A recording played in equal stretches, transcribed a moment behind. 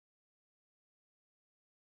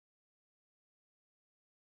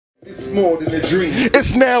It's more than a dream.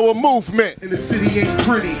 It's now a movement. And the city ain't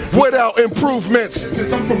pretty without improvements.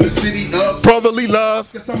 Since I'm from the city of brotherly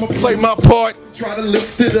love, guess I'ma play my part. Try to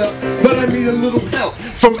lift it up, but I need a little help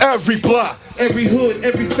From every block, every hood,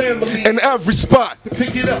 every family, in every spot. to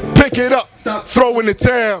pick it up. Pick it up, Stop. throw in the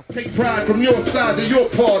town. Take pride from your side to your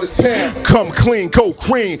part of town. Come clean, go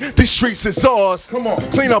green. These streets is ours. Come on.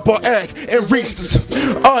 Clean up our act and reach this.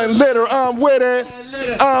 Unlitter, I'm with it.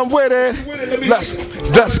 I'm with it.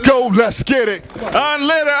 Let's go, let's get it.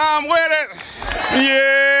 Unlitter, I'm with it.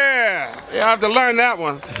 Yeah. I have to learn that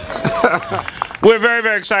one. We're very,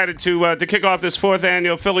 very excited to kick off this 4th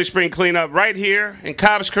annual Philly Spring Cleanup right here in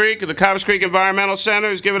Cobbs Creek at the Cobbs Creek Environmental Center.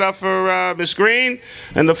 Let's give it up for Ms. Green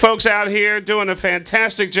and the folks out here doing a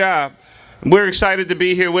fantastic job. We're excited to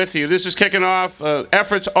be here with you. This is kicking off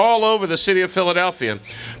efforts all over the city of Philadelphia.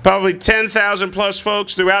 Probably 10,000 plus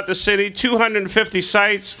folks throughout the city, 250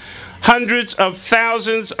 sites. Hundreds of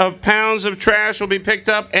thousands of pounds of trash will be picked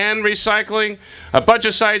up and recycling. A bunch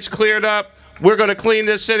of sites cleared up. We're going to clean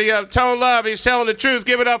this city up. Tone Love, he's telling the truth.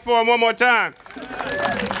 Give it up for him one more time.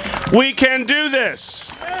 We can do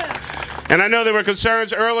this. And I know there were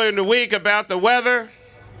concerns earlier in the week about the weather.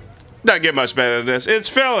 Doesn't get much better than this. It's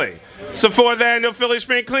Philly. It's the 4th annual Philly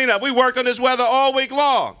Spring Cleanup. We worked on this weather all week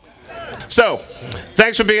long. So,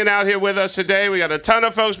 thanks for being out here with us today. We got a ton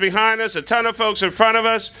of folks behind us, a ton of folks in front of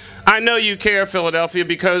us. I know you care, Philadelphia,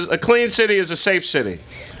 because a clean city is a safe city.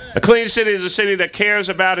 A clean city is a city that cares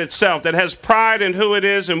about itself, that has pride in who it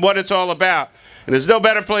is and what it's all about. And there's no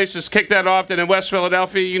better place to kick that off than in West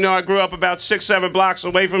Philadelphia. You know, I grew up about 6, 7 blocks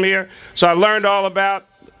away from here, so I learned all about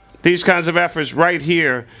these kinds of efforts right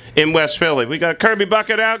here in West Philly. We got Kirby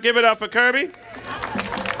Bucket out. Give it up for Kirby.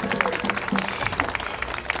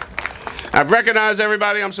 I've recognized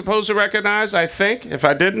everybody I'm supposed to recognize, I think. If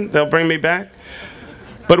I didn't, they'll bring me back.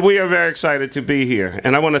 But we are very excited to be here,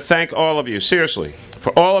 and I want to thank all of you, seriously,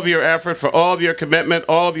 for all of your effort, for all of your commitment,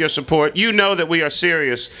 all of your support. You know that we are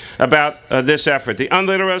serious about this effort. The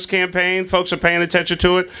Unlitter Us campaign, folks are paying attention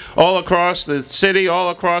to it all across the city, all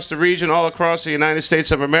across the region, all across the United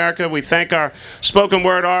States of America. We thank our spoken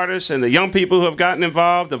word artists and the young people who have gotten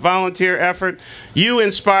involved, the volunteer effort. You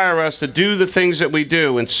inspire us to do the things that we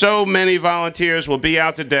do, and so many volunteers will be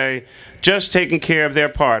out today just taking care of their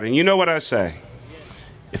part. And you know what I say?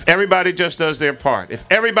 If everybody just does their part, if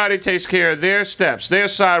everybody takes care of their steps, their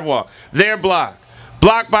sidewalk, their block,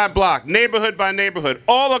 block by block, neighborhood by neighborhood,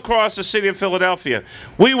 all across the city of Philadelphia,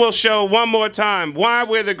 we will show one more time why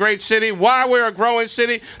we're the great city, why we're a growing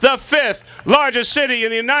city, the 5th largest city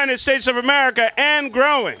in the United States of America and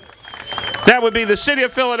growing. That would be the city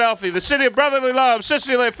of Philadelphia, the city of brotherly love,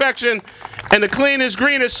 sisterly affection, and the cleanest,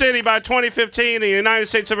 greenest city by 2015 in the United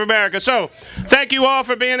States of America. So, thank you all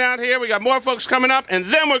for being out here. We got more folks coming up, and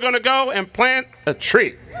then we're going to go and plant a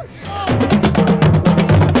tree.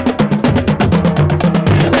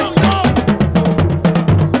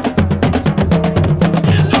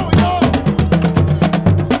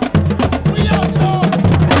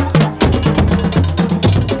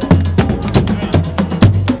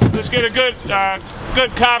 Let's get a good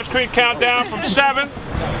Cobbs Creek countdown from 7.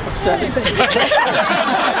 I'm going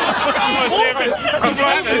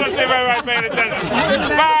to see if everybody's paying attention.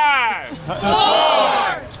 5,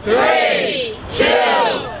 4, 3, 2,